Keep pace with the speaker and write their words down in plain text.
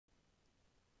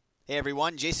Hey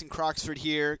everyone, Jason Croxford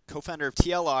here, co-founder of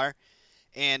TLR,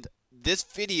 and this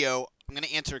video I'm going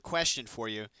to answer a question for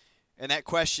you, and that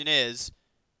question is,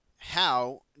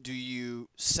 how do you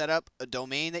set up a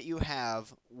domain that you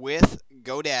have with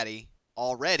GoDaddy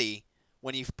already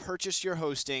when you've purchased your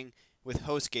hosting with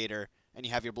HostGator and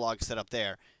you have your blog set up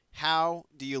there? How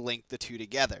do you link the two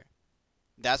together?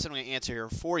 That's what I'm going to answer here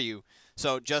for you.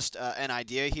 So just an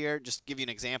idea here, just to give you an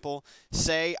example.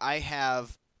 Say I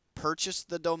have purchased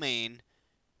the domain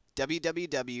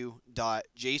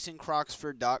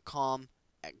www.jasoncroxford.com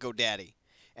at GoDaddy.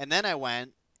 And then I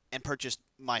went and purchased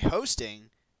my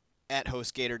hosting at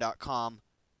HostGator.com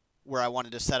where I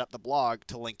wanted to set up the blog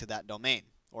to link to that domain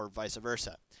or vice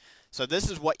versa. So this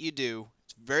is what you do.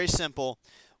 It's very simple.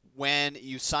 When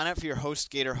you sign up for your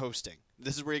HostGator hosting,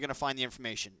 this is where you're going to find the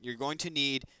information. You're going to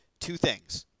need two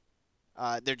things.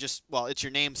 It's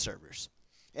your name servers.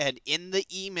 And in the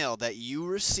email that you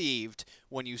received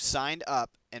when you signed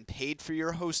up and paid for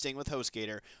your hosting with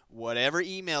HostGator, whatever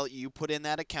email you put in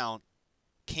that account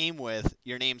came with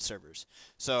your name servers.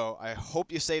 So I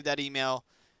hope you saved that email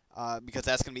because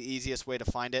that's going to be the easiest way to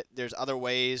find it. There's other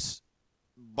ways,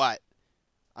 but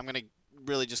I'm going to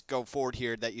really just go forward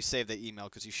here that you save that email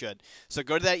because you should. So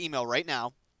go to that email right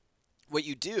now. What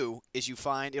you do is you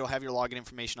find it'll have your login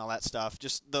information, all that stuff.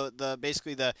 Just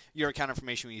basically your account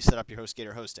information when you set up your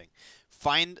HostGator hosting.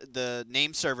 Find the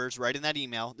name servers right in that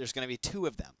email. There's going to be two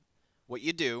of them. What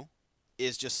you do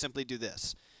is just simply do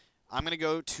this. I'm going to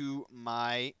go to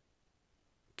my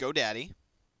GoDaddy.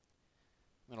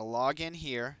 I'm going to log in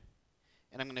here,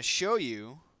 and I'm going to show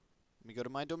you. Let me go to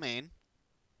my domain.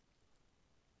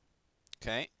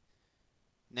 Okay.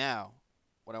 Now,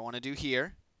 what I want to do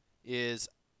here is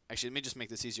actually, let me just make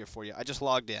this easier for you. I just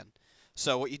logged in.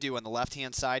 So what you do on the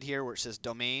left-hand side here where it says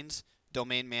Domains,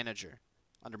 Domain Manager,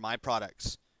 under My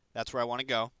Products, that's where I want to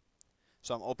go.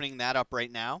 So I'm opening that up right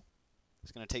now.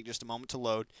 It's going to take just a moment to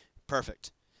load.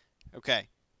 Perfect. Okay.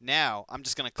 Now I'm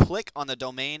just going to click on the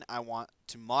domain I want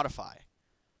to modify.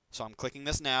 So I'm clicking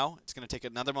this now. It's going to take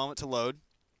another moment to load.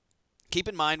 Keep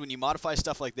in mind when you modify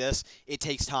stuff like this, it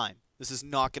takes time. This is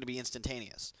not going to be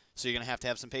instantaneous. So you're going to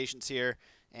have some patience here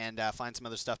and find some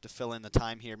other stuff to fill in the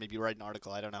time here. Maybe write an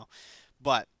article. I don't know.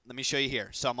 But let me show you here.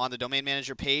 So I'm on the Domain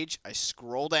Manager page. I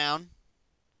scroll down.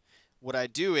 What I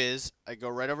do is I go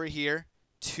right over here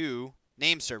to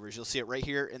Name Servers. You'll see it right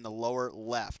here in the lower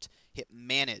left. Hit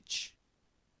Manage.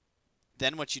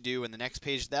 Then what you do in the next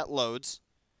page that loads,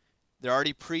 they're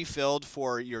already pre-filled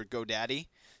for your GoDaddy.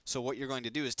 So what you're going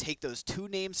to do is take those two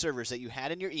name servers that you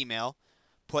had in your email,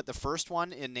 put the first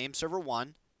one in name server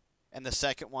 1 and the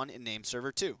second one in name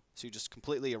server 2. So you just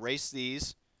completely erase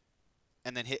these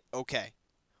and then hit OK.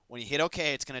 When you hit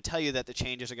OK, it's going to tell you that the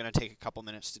changes are going to take a couple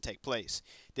minutes to take place.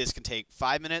 This can take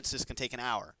 5 minutes. This can take an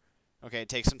hour. Okay, it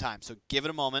takes some time. So give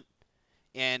it a moment.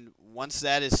 And once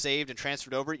that is saved and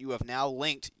transferred over, you have now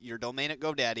linked your domain at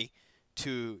GoDaddy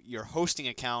to your hosting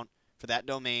account for that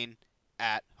domain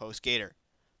at HostGator.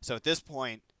 So at this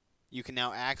point, you can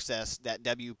now access that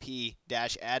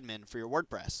WP-admin for your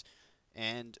WordPress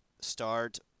and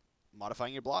start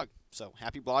modifying your blog. So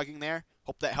happy blogging there.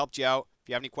 Hope that helped you out. If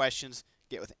you have any questions,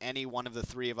 get with any one of the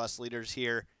three of us leaders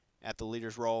here at the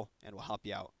Leaders Role, and we'll help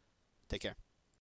you out. Take care.